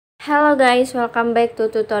Hello guys, welcome back to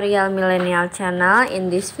Tutorial Millennial channel.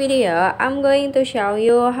 In this video, I'm going to show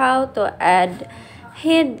you how to add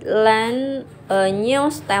headline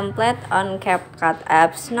news template on CapCut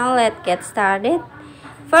apps. Now let's get started.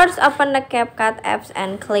 First, open the CapCut apps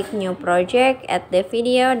and click new project. Add the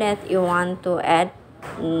video that you want to add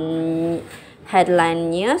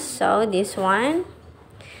headline news. So this one,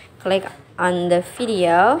 click on the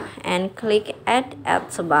video and click add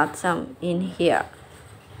at the bottom in here.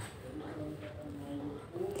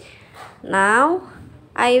 Now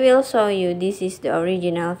I will show you, this is the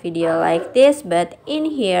original video like this, but in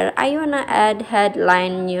here I wanna add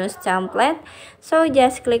headline news template. So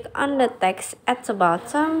just click on the text at the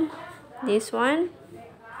bottom, this one,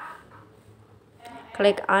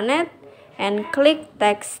 click on it and click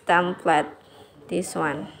text template, this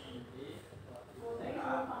one.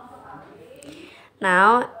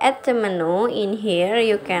 Now at the menu in here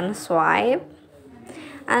you can swipe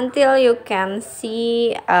until you can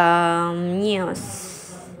see news,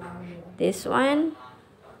 this one,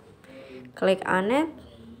 click on it,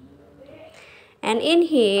 and in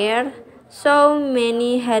here so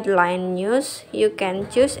many headline news. You can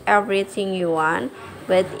choose everything you want,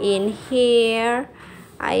 but in here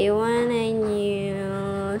I wanna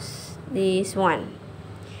use this one.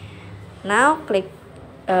 Now click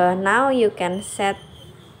now you can set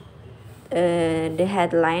the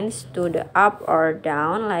headlines to the up or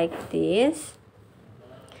down like this,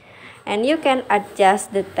 and you can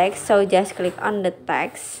adjust the text. So just click on the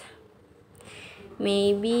text.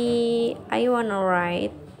 Maybe I wanna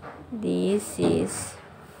write this is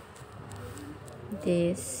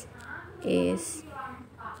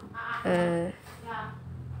a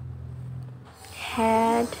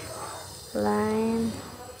headline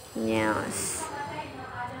news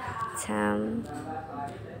template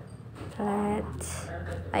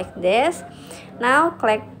like this. Now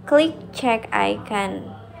click check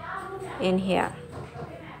icon in here,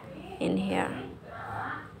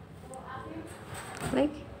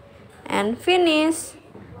 click and finish.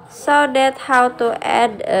 So that's how to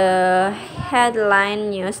add a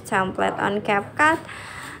headline news template on CapCut.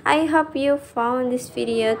 I hope you found this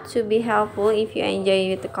video to be helpful. If you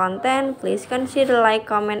enjoy the content, please consider like,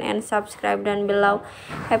 comment, and subscribe down below.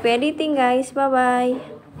 Happy editing guys, bye bye.